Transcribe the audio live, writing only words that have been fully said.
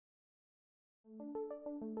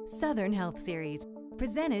Southern Health Series,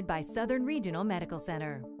 presented by Southern Regional Medical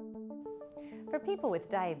Center. For people with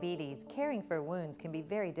diabetes, caring for wounds can be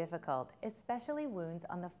very difficult, especially wounds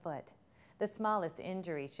on the foot. The smallest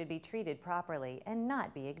injuries should be treated properly and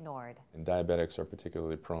not be ignored. And diabetics are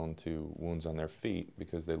particularly prone to wounds on their feet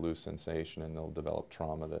because they lose sensation and they'll develop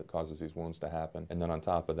trauma that causes these wounds to happen. And then on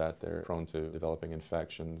top of that, they're prone to developing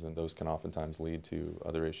infections, and those can oftentimes lead to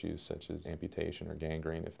other issues such as amputation or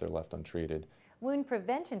gangrene if they're left untreated. Wound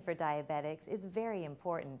prevention for diabetics is very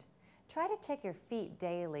important. Try to check your feet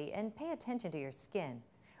daily and pay attention to your skin.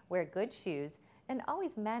 Wear good shoes and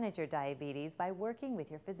always manage your diabetes by working with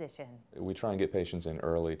your physician. We try and get patients in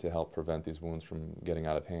early to help prevent these wounds from getting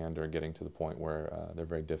out of hand or getting to the point where they're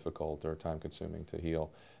very difficult or time-consuming to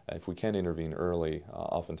heal. If we can intervene early,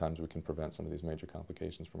 oftentimes we can prevent some of these major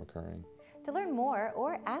complications from occurring. To learn more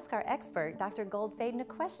or ask our expert, Dr. Goldfaden, a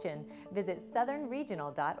question, visit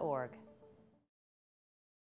southernregional.org.